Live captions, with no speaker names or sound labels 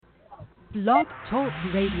Blog Talk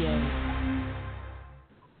Radio.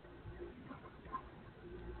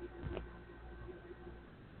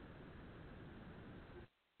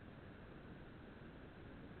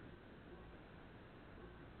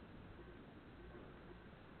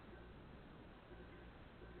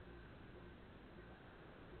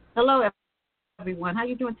 Hello, everyone. How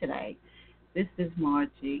you doing today? This is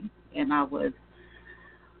Margie, and I was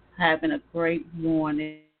having a great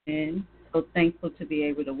morning. So thankful to be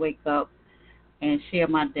able to wake up and share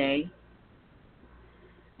my day.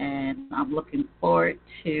 And I'm looking forward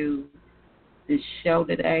to this show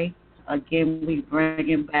today. Again, we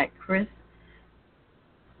bringing back Chris,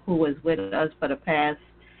 who was with us for the past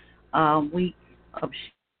week of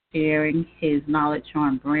sharing his knowledge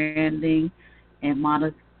on branding and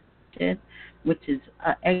monetization, which is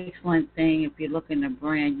an excellent thing if you're looking to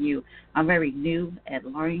brand new. I'm very new at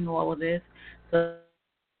learning all of this, so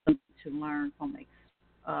to learn from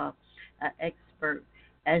an expert.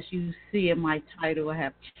 As you see in my title, I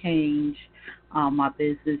have changed my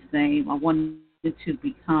business name. I wanted to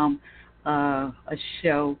become a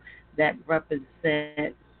show that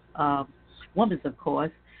represents women, of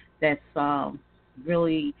course, that's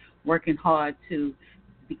really working hard to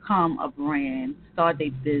become a brand, start a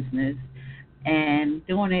business, and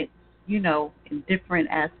doing it, in different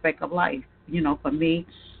aspects of life. For me,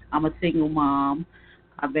 I'm a single mom.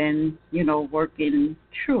 I've been, working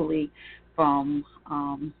truly from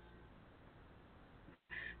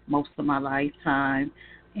most of my lifetime.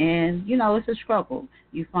 And, it's a struggle.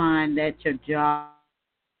 You find that your job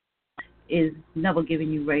is never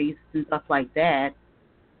giving you raises and stuff like that.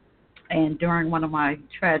 And during one of my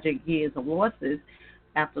tragic years of losses,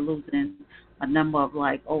 after losing a number of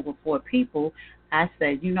over 4 people, I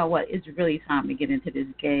said, you know what, it's really time to get into this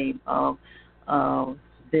game of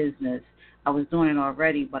business. I was doing it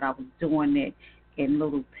already, but I was doing it in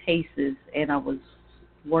little paces, and I was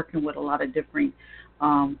working with a lot of different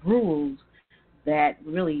rules that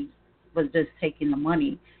really was just taking the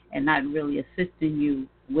money and not really assisting you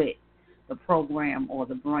with the program or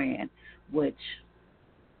the brand, which,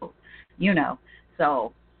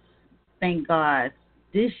 so thank God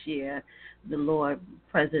this year the Lord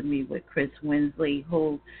presented me with Chris Winsley,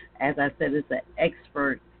 who, as I said, is an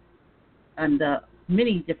expert under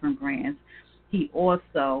many different brands. He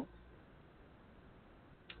also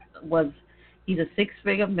he's a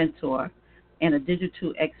 6-figure mentor and a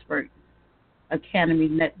digital expert academy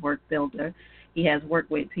network builder. He has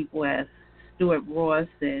worked with people as Stuart Ross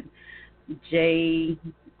and Jay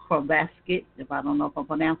Corbasket, if I don't know if I'm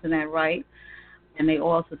pronouncing that right. And they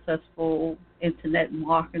all successful internet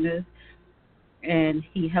marketers. And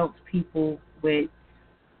he helps people with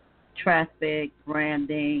traffic,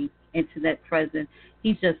 branding, internet presence.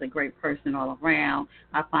 He's just a great person all around.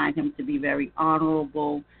 I find him to be very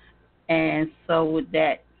honorable. And so with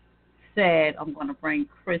that said, I'm going to bring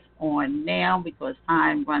Chris on now because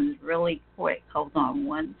time runs really quick. Hold on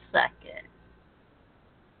one second.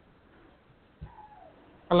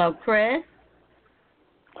 Hello, Chris.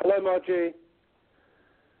 Hello, Margie.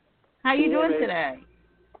 How you doing today?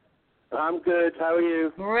 I'm good. How are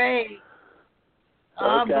you? Great.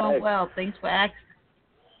 I'm doing well. Thanks for asking.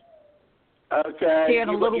 Okay. Shared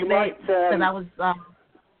a little bit because I was.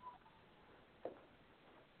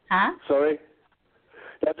 Huh? Sorry.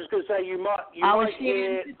 I was just going to say you might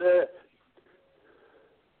hear it's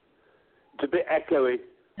a bit echoey.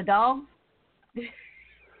 The dog?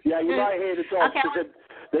 Yeah, you might hear the dogs because okay.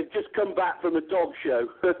 they've just come back from a dog show.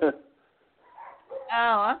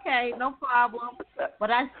 Oh, okay, no problem.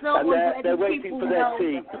 But I still and was they're waiting for their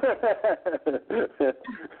tea.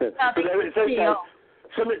 But it's okay.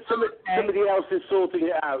 Somebody else is sorting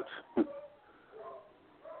it out.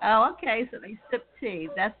 Oh, okay, so they sip tea.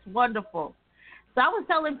 That's wonderful. So I was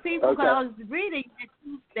telling people because I was reading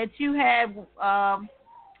that you have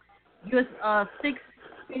you're a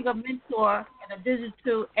 6-figure mentor and a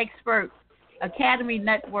digital expert academy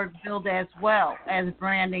network builder as well as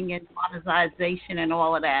branding and monetization and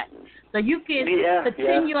all of that. So you can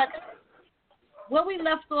continue at where we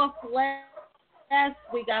left off last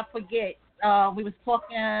week. I forget. We was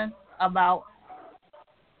talking about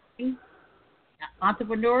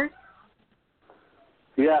entrepreneurs.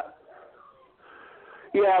 Yeah.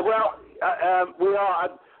 Yeah. Well, we are.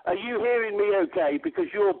 Are you hearing me okay? Because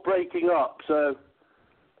you're breaking up. So.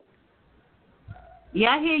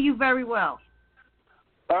 Yeah, I hear you very well.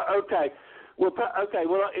 Okay. Well,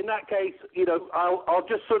 in that case, I'll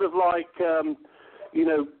just sort of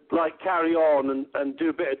carry on and do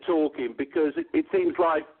a bit of talking because it seems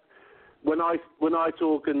like when I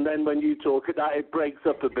talk and then when you talk, that it breaks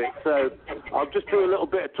up a bit. So I'll just do a little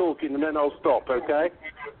bit of talking and then I'll stop. Okay.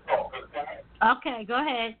 Okay, go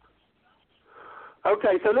ahead.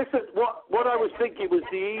 Okay, so listen, what I was thinking was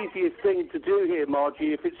the easiest thing to do here,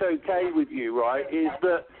 Margie, if it's okay with you, right, is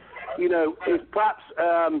that, is perhaps,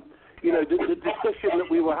 the discussion that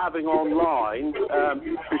we were having online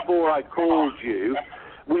before I called you,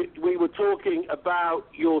 we were talking about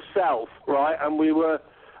yourself, right, and we were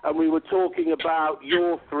talking about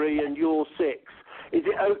your 3 and your 6. Is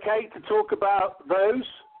it okay to talk about those?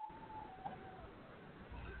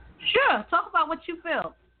 Sure, talk about what you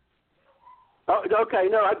feel. Oh, okay,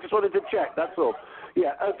 no, I just wanted to check, that's all.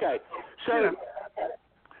 Yeah, okay.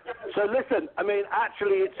 So listen, I mean,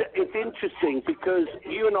 actually, it's interesting because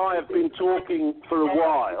you and I have been talking for a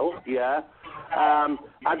while, yeah, and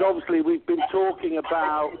obviously we've been talking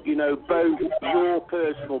about, both your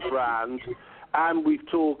personal brand and we've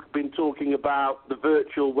been talking about the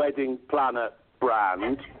Virtual Wedding Planner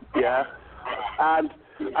brand, yeah, and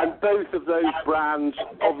both of those brands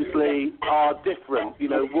obviously are different.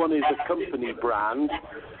 One is a company brand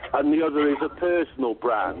and the other is a personal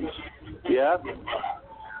brand. Yeah?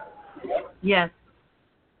 Yes.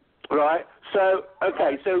 Right. So,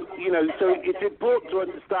 okay. So, so it's important to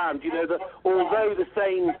understand, that although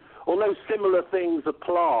similar things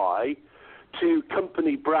apply to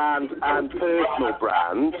company brand and personal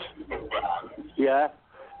brands, yeah,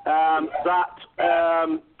 that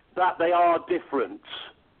they are different.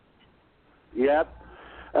 Yeah.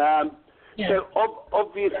 So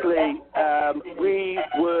obviously, we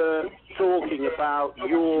were talking about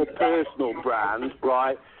your personal brand,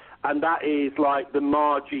 right? And that is like the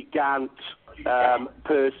Margie Gant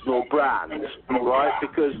personal brand, right?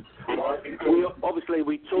 Because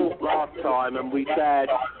we talked last time and we said,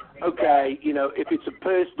 okay, if it's a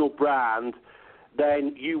personal brand,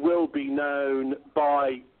 then you will be known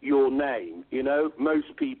by your name.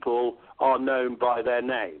 Most people are known by their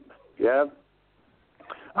name. Yeah.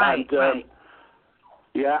 Right. Right.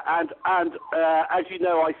 Yeah, and as you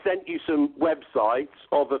know, I sent you some websites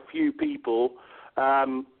of a few people.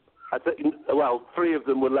 I think, 3 of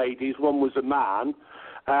them were ladies, 1 was a man,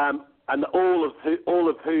 and all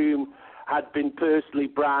of whom had been personally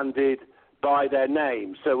branded by their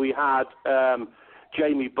name. So we had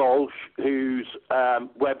Jamie Bolsh, whose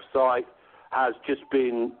website has just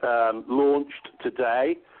been launched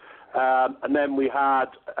today, and then we had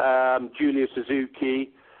Julia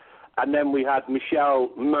Suzuki, and then we had Michelle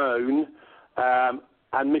Moan,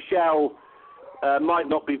 and Michelle might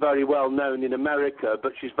not be very well known in America,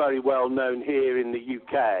 but she's very well known here in the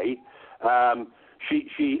UK.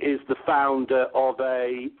 She is the founder of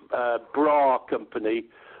a bra company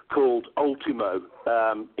called Ultimo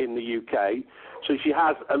in the UK. So she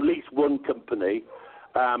has at least one company,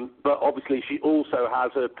 but obviously she also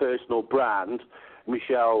has her personal brand,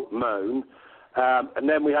 Michelle Moan. And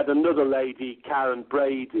then we had another lady, Karen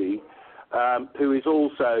Brady, who is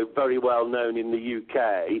also very well known in the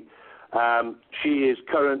UK. She is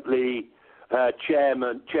currently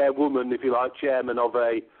chairwoman, if you like, chairman of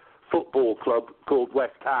a football club called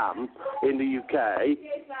West Ham in the UK.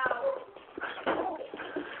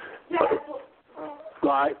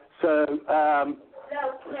 Right, so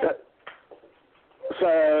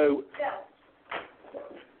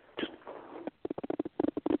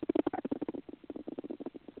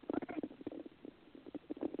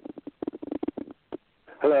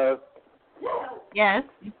hello. Yes,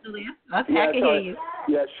 you still there? Okay, I can hear you.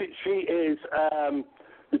 Yeah, she is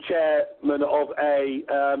the chairman of a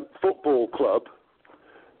football club,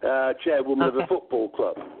 chairwoman of a football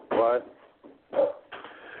club, right?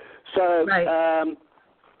 So, right.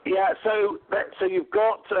 So you've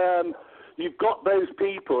got those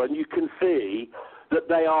people, and you can see that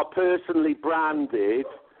they are personally branded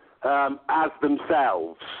as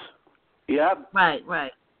themselves. Yeah. Right.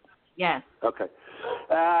 Yes. Okay.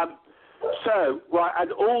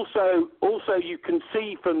 And also you can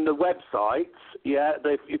see from the websites,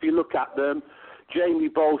 if you look at them,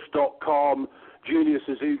 jamiebolsh.com,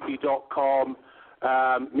 juliasuzuki.com,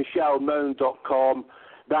 michellemoan.com,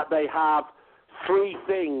 that they have 3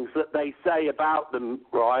 things that they say about them,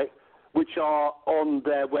 right, which are on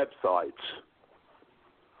their websites.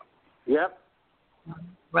 Yeah?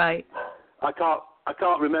 Right. I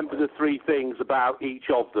can't remember the 3 things about each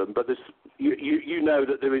of them, but you know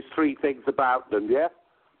that there is 3 things about them, yeah?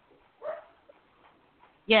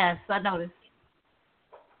 Yes, I noticed.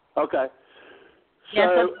 Okay. Yes,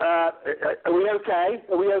 So, are we okay?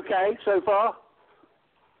 Are we okay so far?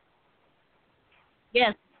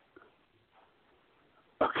 Yes.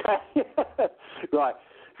 Okay. Right.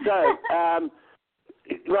 So,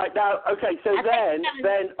 right now, okay. So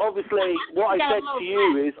then obviously, what I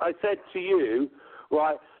said to you,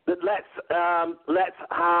 right, that let's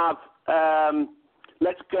have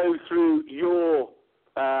let's go through your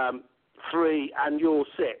 3 and your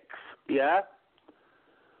 6. Yeah.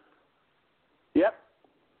 Yep.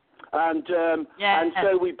 And and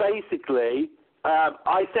so we basically,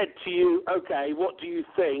 I said to you, okay, what do you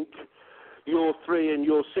think your 3 and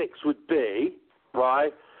your 6 would be,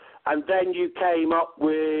 right? And then you came up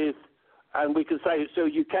with, and we can say, so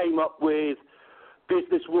you came up with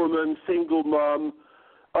businesswoman, single mum,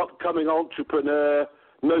 upcoming entrepreneur,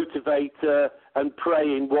 motivator, and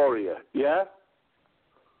praying warrior, yeah?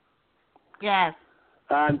 Yes.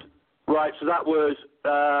 And, right, so that was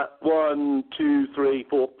 1, 2, 3,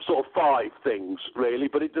 4, sort of 5 things, really,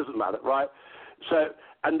 but it doesn't matter, right? So,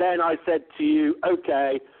 and then I said to you,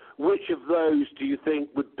 okay, which of those do you think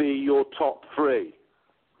would be your top 3?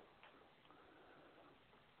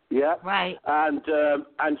 Yeah. Right. And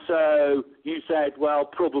so you said, well,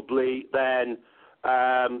 probably then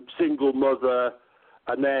single mother,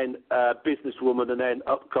 and then businesswoman, and then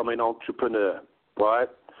upcoming entrepreneur, right?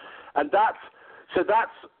 And that's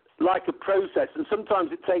like a process, and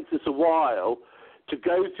sometimes it takes us a while to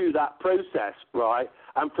go through that process, right?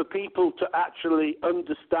 And for people to actually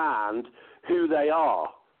understand who they are,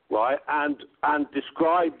 right? And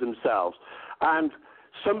describe themselves. And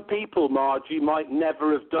some people, Margie, might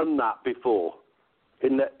never have done that before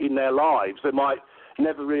in their lives. They might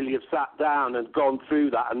never really have sat down and gone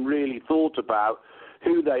through that and really thought about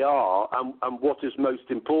who they are and what is most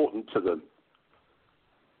important to them.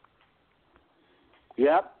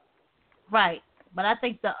 Yeah? Right. But I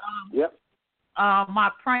think Yep. my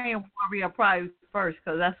praying warrior probably first,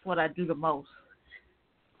 because that's what I do the most.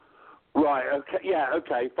 Right, okay, yeah,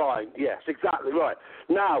 okay, fine, yes, exactly right.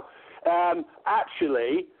 Now,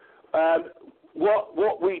 actually,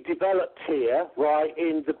 what we developed here, right,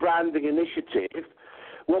 in the branding initiative,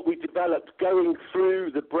 what we developed going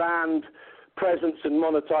through the brand presence and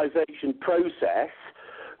monetization process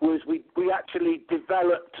was we actually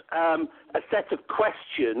developed a set of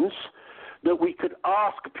questions that we could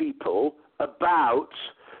ask people about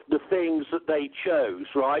the things that they chose,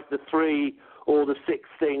 right, the 3 or the 6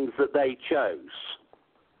 things that they chose.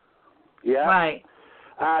 Yeah? Right.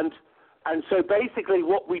 And so basically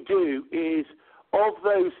what we do is, of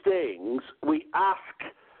those things, we ask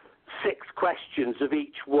 6 questions of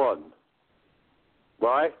each one,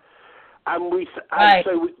 right? And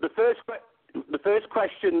so the first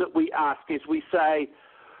question that we ask is, we say,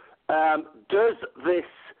 does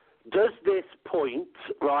this point,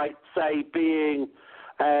 right, say being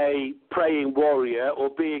a praying warrior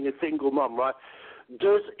or being a single mum, right,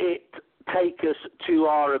 does it take us to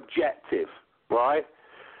our objective, right?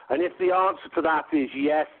 And if the answer to that is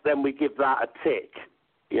yes, then we give that a tick,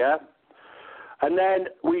 yeah? And then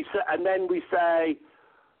we say,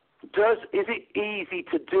 is it easy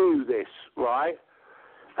to do this, right?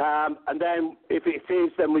 And then if it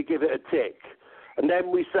is, then we give it a tick. And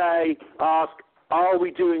then we ask, are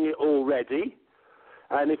we doing it already?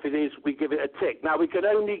 And if it is, we give it a tick. Now, we can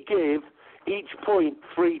only give each point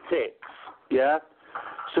 3 ticks, yeah?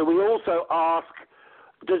 So we also ask,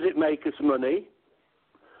 does it make us money?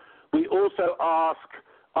 We also ask,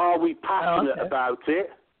 are we passionate about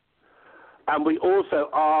it? And we also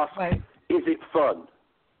ask, is it fun?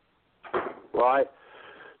 Right?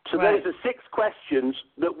 So those are 6 questions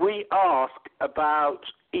that we ask about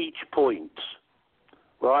each point,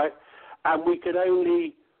 right? And we can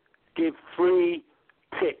only give 3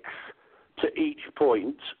 ticks to each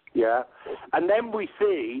point, yeah? And then we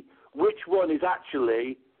see which ones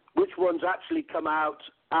actually come out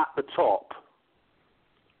at the top,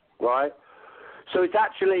 right? So it's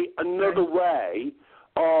actually another way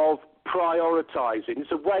of prioritizing.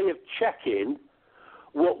 It's a way of checking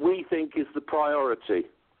what we think is the priority.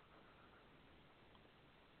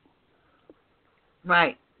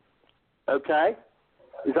 Right. Okay?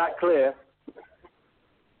 Is that clear?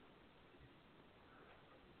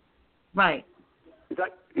 Right. Is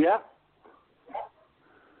that, yeah?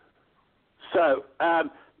 So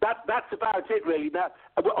that's about it, really. Now,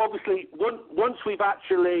 obviously, once we're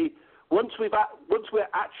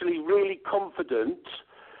actually really confident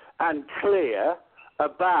and clear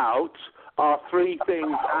about our 3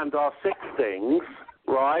 things and our 6 things,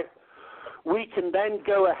 right, we can then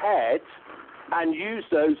go ahead and use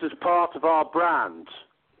those as part of our brand.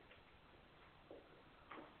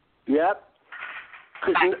 Yeah?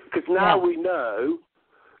 Because now we know,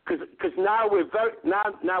 because now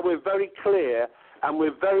we're very clear and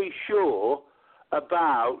we're very sure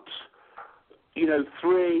about,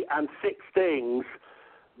 3 and 6 things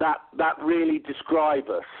that really describe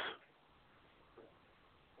us.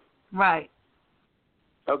 Right.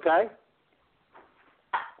 Okay?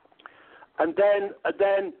 And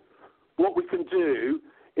then what we can do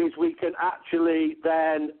is we can actually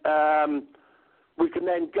then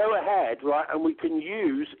go ahead, right, and we can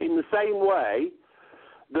use in the same way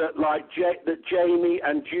that that Jamie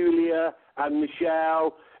and Julia and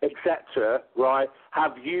Michelle, etc., right,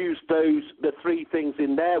 have used the 3 things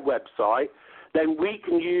in their website. Then we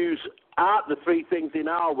can use the 3 things in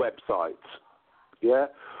our websites. Yeah.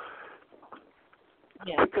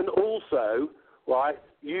 Yeah. We can also, right,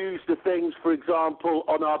 use the things, for example,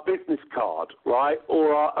 on our business card, right,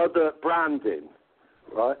 or our other branding,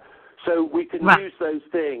 right. So we can use those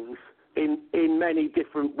things in many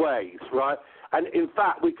different ways, right. And in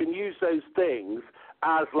fact, we can use those things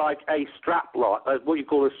as like a strap line, what you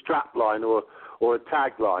call a strap line or a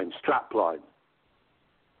tagline, strap line.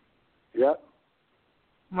 Yeah.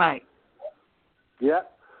 Right. Yeah.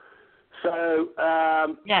 So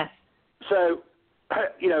yes. So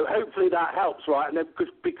hopefully that helps, right? And then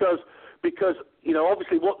because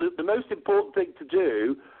obviously what the most important thing to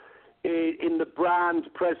do in the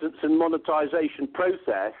brand presence and monetization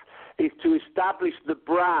process is to establish the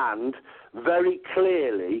brand very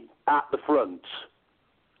clearly at the front,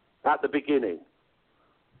 at the beginning,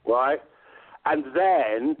 right? And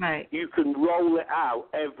then you can roll it out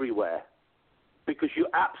everywhere because you're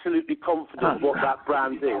absolutely confident what that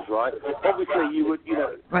brand is, right? Obviously, you would,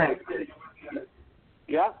 Right.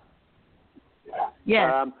 Yeah?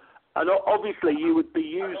 Yes. And obviously, you would be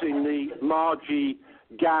using the Margie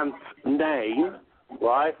Gant name,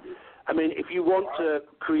 right? I mean, if you want to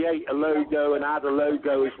create a logo and add a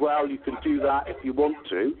logo as well, you can do that if you want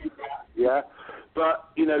to, yeah? But,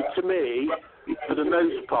 to me, for the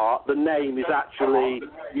most part, the name is actually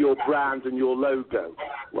your brand and your logo,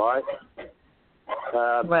 right?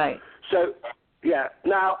 Right. So, yeah.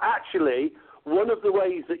 Now, actually, one of the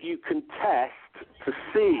ways that you can test to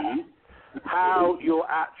see how your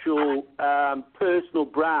actual personal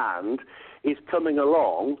brand is coming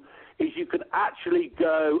along is you can actually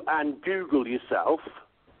go and Google yourself,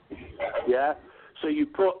 yeah? So you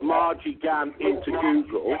put Margie Gant into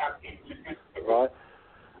Google, right?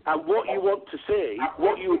 And what you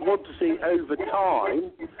would want to see over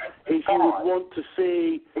time is you would want to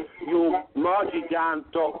see your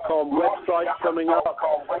margiegant.com website coming up,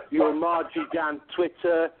 your Margie Gant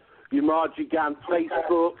Twitter, your Margie Gant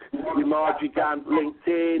Facebook, your Margie Gant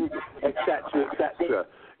LinkedIn, etc., etc.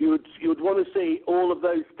 You would want to see all of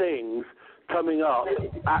those things coming up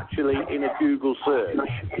actually in a Google search.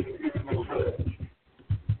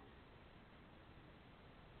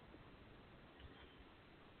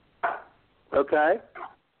 Okay.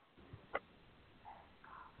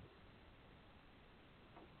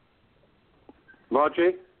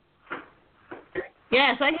 Margie?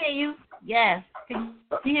 Yes, I hear you. Yes. Can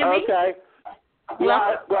you hear me? Okay.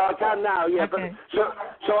 Yeah, well, I can now. Yeah, okay. But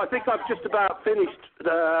so I think I've just about finished,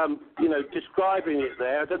 describing it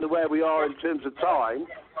there. I don't know where we are in terms of time.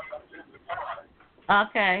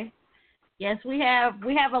 Okay. Yes, we have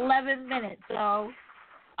 11 minutes. So,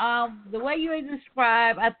 the way you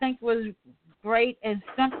described, I think, was great and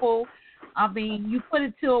simple. I mean, you put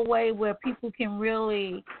it to a way where people can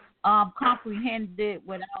really comprehend it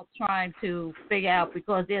without trying to figure out,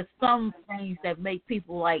 because there's some things that make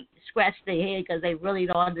people like scratch their head because they really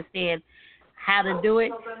don't understand how to do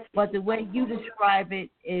it. But the way you describe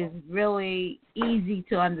it is really easy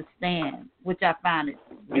to understand, which I find it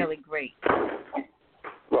really great.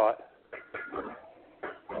 Right.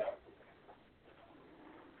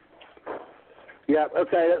 Yeah,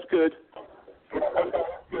 okay, that's good.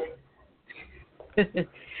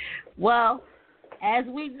 Well, as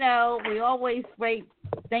we know, we're always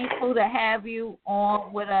thankful to have you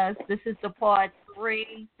on with us. This is the part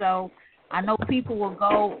 3, so I know people will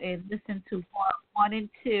go and listen to part 1 and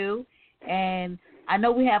 2, and I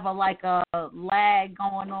know we have a lag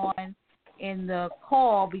going on in the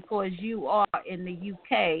call because you are in the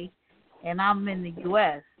UK and I'm in the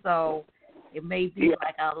US, so it may be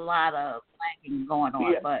like a lot of lagging going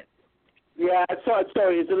on, but. Yeah, sorry.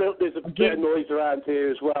 There's a bit of noise around here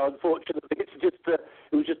as well. Unfortunately, it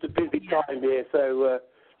was just a busy time here, so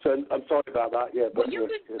I'm sorry about that. Yeah, but you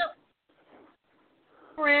can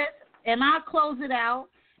Chris, and I'll close it out.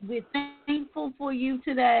 We're thankful for you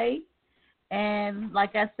today, and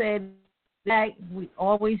like I said, we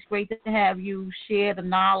always great to have you share the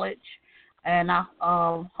knowledge, and I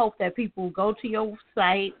hope that people go to your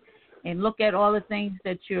site and look at all the things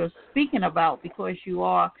that you're speaking about, because you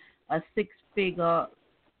are a 6-figure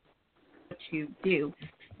what you do,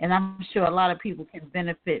 and I'm sure a lot of people can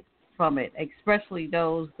benefit from it, especially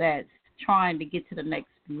those that's trying to get to the next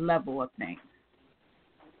level of things.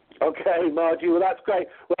 Okay, Margie. Well, that's great.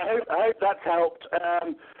 Well, I hope that's helped.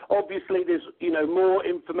 obviously, there's more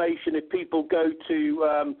information if people go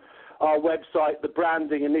to our website,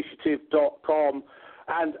 thebrandinginitiative.com,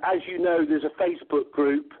 and as you know, there's a Facebook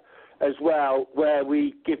group as well where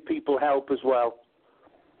we give people help as well.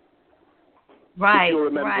 Right, if you're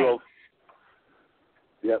a member right. of.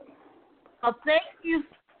 Yep. Well, thank you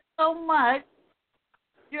so much.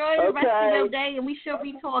 Enjoy the rest of your day, and we shall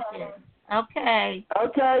be talking. Okay.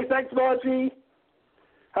 Okay, thanks, Margie.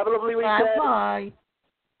 Have a lovely weekend. Bye-bye.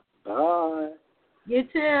 Bye. You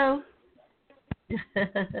too.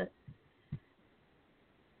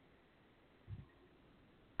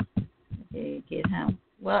 Okay, get him.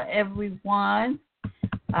 Well, everyone,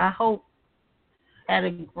 I hope had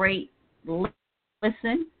a great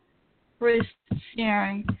listen, Chris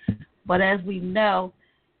sharing. But as we know,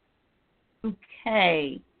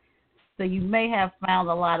 UK, so you may have found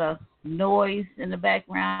a lot of noise in the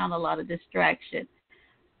background, a lot of distraction.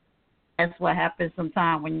 That's what happens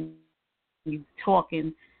sometimes when you're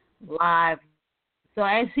talking live. So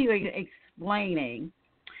as he was explaining,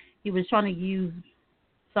 he was trying to use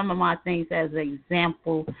some of my things as an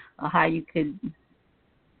example of how you could,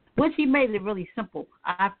 which he made it really simple,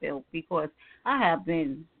 I feel, because I have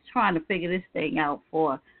been trying to figure this thing out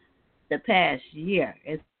for the past year.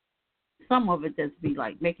 It's some of it just be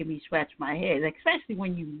like making me scratch my head, especially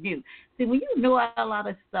when you knew. See, when you know a lot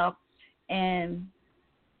of stuff and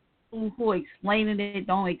who are explaining it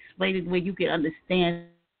don't explain it where you can understand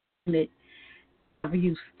it,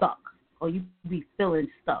 you stuck or you be feeling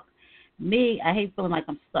stuck. Me, I hate feeling like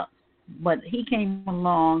I'm stuck. But he came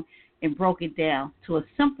along and broke it down to a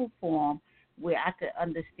simple form where I could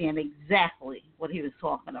understand exactly what he was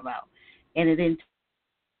talking about. And it didn't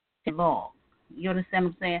take long. You understand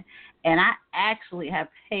what I'm saying? And I actually have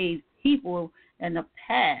paid people in the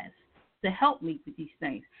past to help me with these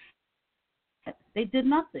things. They did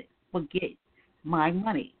nothing but get my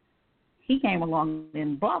money. He came along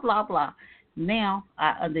and blah, blah, blah. Now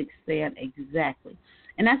I understand exactly.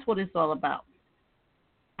 And that's what it's all about,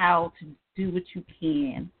 how to do what you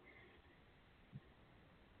can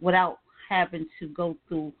without having to go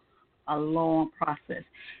through a long process.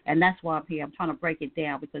 And that's why I'm here. I'm trying to break it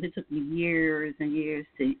down because it took me years and years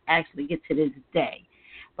to actually get to this day.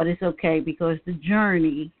 But it's okay because the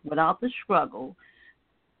journey without the struggle,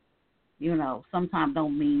 sometimes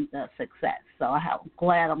don't mean the success. So I'm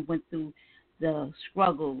glad I went through the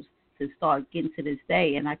struggles to start getting to this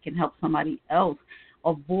day, and I can help somebody else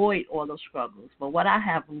avoid all those struggles. But what I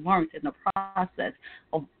have learned in the process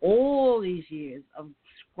of all these years of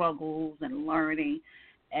struggles and learning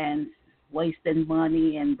and wasting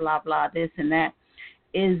money and blah, blah, this and that,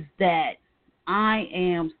 is that I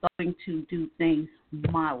am starting to do things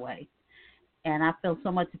my way. And I feel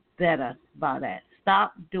so much better about that.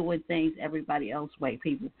 Stop doing things everybody else's way,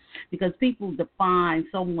 people, because people define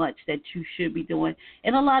so much that you should be doing,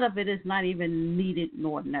 and a lot of it is not even needed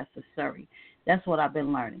nor necessary. That's what I've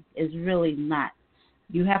been learning. It's really not.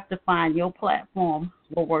 You have to find your platform,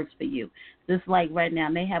 what works for you. Just like right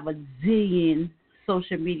now, they have a zillion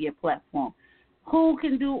social media platforms. Who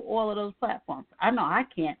can do all of those platforms? I know I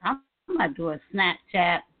can't. I'm not doing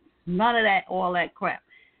Snapchat, none of that, all that crap.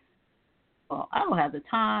 Well, I don't have the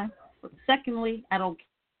time. Secondly, I don't care.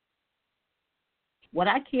 What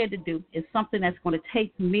I care to do is something that's going to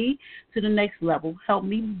take me to the next level, help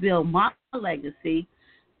me build my legacy,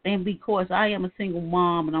 and because I am a single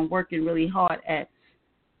mom and I'm working really hard at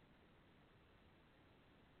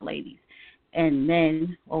ladies and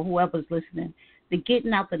men or whoever's listening, the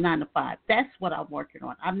getting out the 9 to 5. That's what I'm working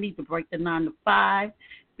on. I need to break the 9 to 5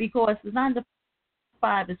 because the 9 to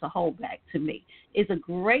 5 is a holdback to me. It's a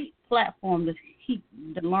great platform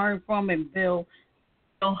to learn from and build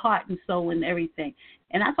your heart and soul and everything.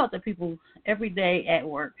 And I talk to people every day at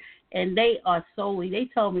work, and they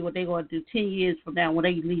tell me what they're going to do 10 years from now when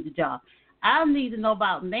they leave the job. I need to know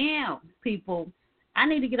about now, people. I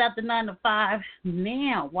need to get out the 9 to 5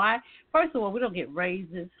 now. Why? First of all, we don't get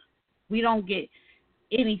raises. We don't get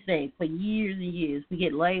anything for years and years. We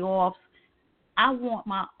get layoffs. I want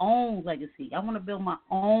my own legacy. I want to build my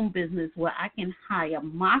own business where I can hire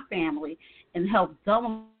my family and help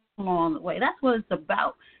them along the way. That's what it's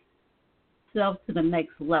about. Self to the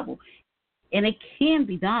next level. And it can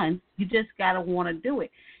be done. You just got to want to do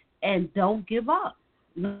it. And don't give up.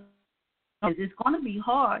 It's going to be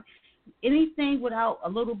hard. Anything without a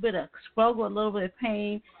little bit of struggle, a little bit of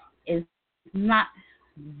pain is not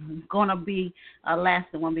going to be a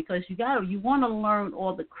lasting one because you want to learn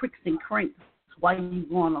all the cricks and cranks while you're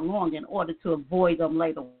going along in order to avoid them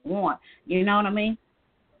later on. You know what I mean?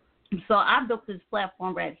 So I built this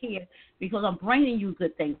platform right here because I'm bringing you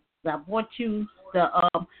good things. I brought you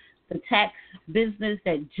the the tax business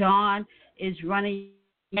that John is running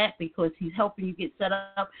at, because he's helping you get set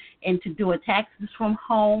up and to do a taxes from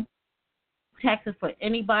home, taxes for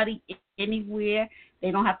anybody, anywhere.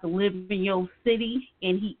 They don't have to live in your city.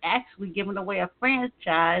 And he actually giving away a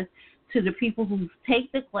franchise to the people who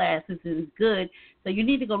take the classes. Is good. So you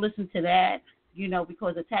need to go listen to that,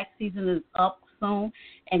 because the tax season is up soon.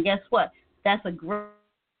 And guess what? That's a great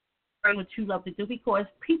what you love to do, because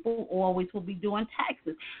people always will be doing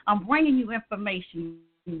taxes. I'm bringing you information.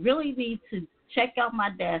 You really need to check out my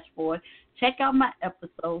dashboard, check out my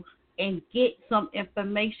episodes, and get some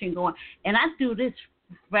information going. And I do this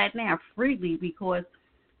right now freely because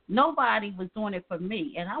nobody was doing it for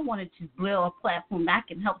me, and I wanted to build a platform that I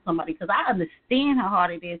can help somebody, because I understand how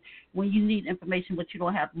hard it is when you need information but you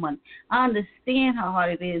don't have money. I understand how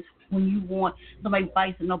hard it is when you want somebody's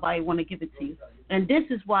advice and nobody want to give it to you. And this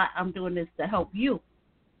is why I'm doing this, to help you,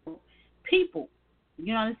 people.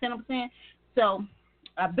 You understand what I'm saying? So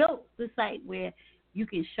I built the site where you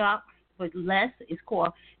can shop for less. It's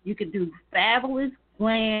called, you can do Fabulous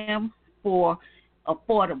Glam for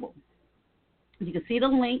Affordable. You can see the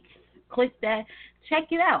link, click that,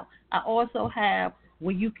 check it out. I also have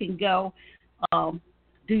where you can go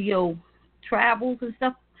do your travels and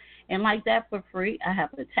stuff and like that for free. I have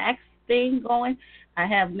the tax thing going. I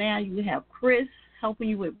have now, you have Chris helping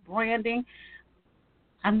you with branding.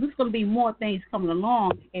 There's going to be more things coming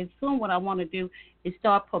along. And soon what I want to do is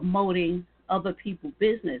start promoting other people's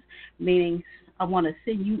business, meaning I want to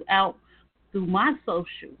send you out through my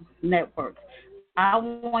social networks. I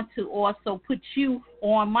want to also put you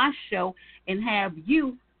on my show and have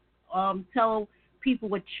you tell people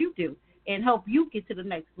what you do and help you get to the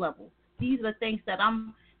next level. These are the things that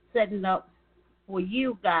I'm setting up for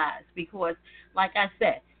you guys, because, like I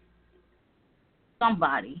said,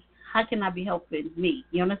 somebody, how can I be helping me?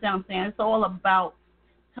 You understand what I'm saying? It's all about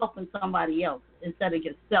helping somebody else instead of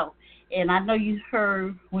yourself. And I know you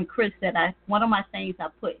heard when Chris said, one of my things I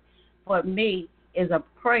put for me is a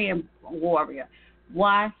praying warrior.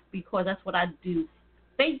 Why? Because that's what I do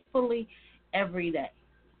faithfully every day.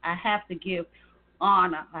 I have to give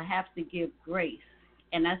honor. I have to give grace.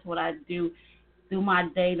 And that's what I do through my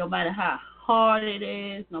day, no matter how hard it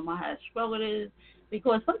is, no matter how struggle it is.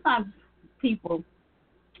 Because sometimes people,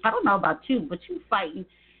 I don't know about you, but you fighting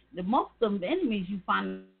most of the enemies you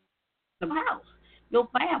find in the house, your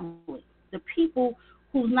family, the people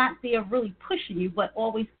who's not there really pushing you, but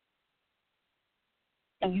always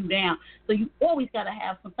you down. So you always got to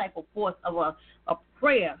have some type of force of a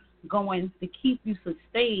prayer going to keep you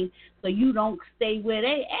sustained, so you don't stay where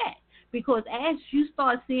they at. Because as you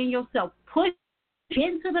start seeing yourself push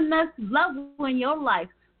into the next level in your life,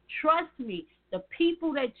 trust me, the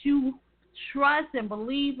people that you trust and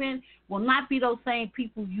believe in will not be those same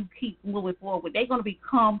people you keep moving forward. They're going to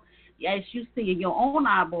become, as you see in your own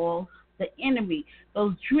eyeballs, the enemy,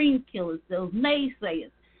 those dream killers, those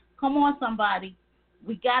naysayers. Come on, somebody.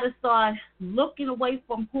 We got to start looking away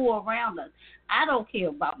from who are around us. I don't care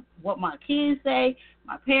about what my kids say,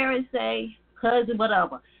 my parents say, cousin,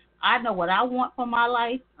 whatever. I know what I want for my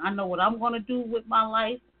life. I know what I'm going to do with my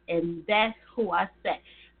life, and that's who I set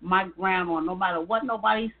my ground on. No matter what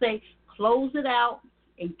nobody say, close it out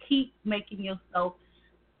and keep making yourself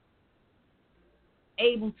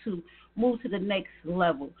able to move to the next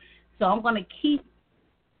level. So I'm going to keep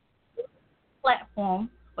platform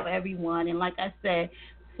for everyone. And like I said,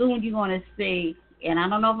 soon you're going to see, and I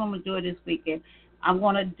don't know if I'm going to do it this weekend, I'm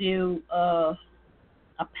going to do a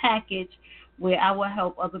package where I will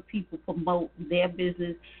help other people promote their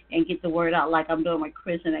business and get the word out, like I'm doing with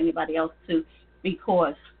Chris and anybody else too,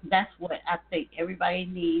 because that's what I think everybody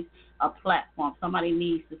needs, a platform. Somebody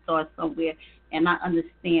needs to start somewhere, and I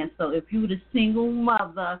understand. So if you're the single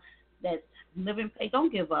mother that's living,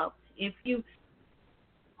 don't give up. If you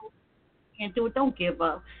can't do it, don't give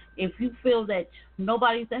up. If you feel that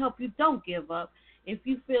nobody's to help you, don't give up. If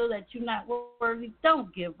you feel that you're not worthy,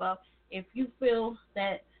 don't give up. If you feel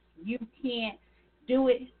that you can't do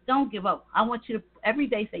it, don't give up. I want you to every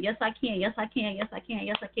day say, yes, I can, yes, I can, yes, I can,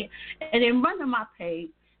 yes, I can. And then run to my page.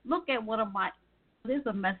 Look at there's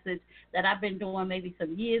a message that I've been doing maybe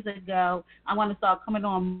some years ago. I want to start coming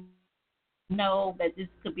on, know that this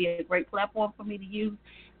could be a great platform for me to use.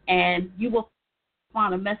 And you will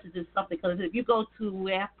find a message or something. Because if you go to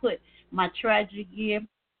where I put my tragic year,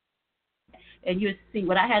 and you'll see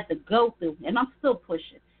what I had to go through, and I'm still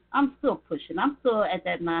pushing. I'm still at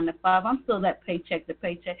that 9 to 5. I'm still that paycheck to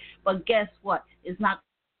paycheck. But guess what? It's not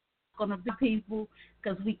going to be people,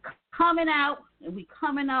 because we coming out and we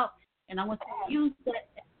coming up. And I want to use that.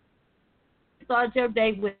 Start your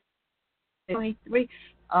day with 23.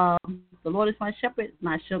 The Lord is my shepherd, and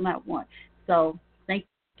I shall not want. So thank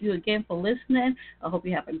you again for listening. I hope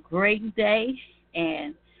you have a great day,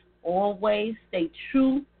 and always stay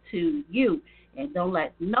true to you. And don't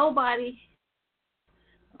let nobody,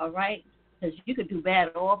 all right, because you could do bad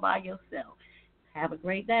all by yourself. Have a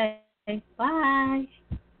great day. Bye.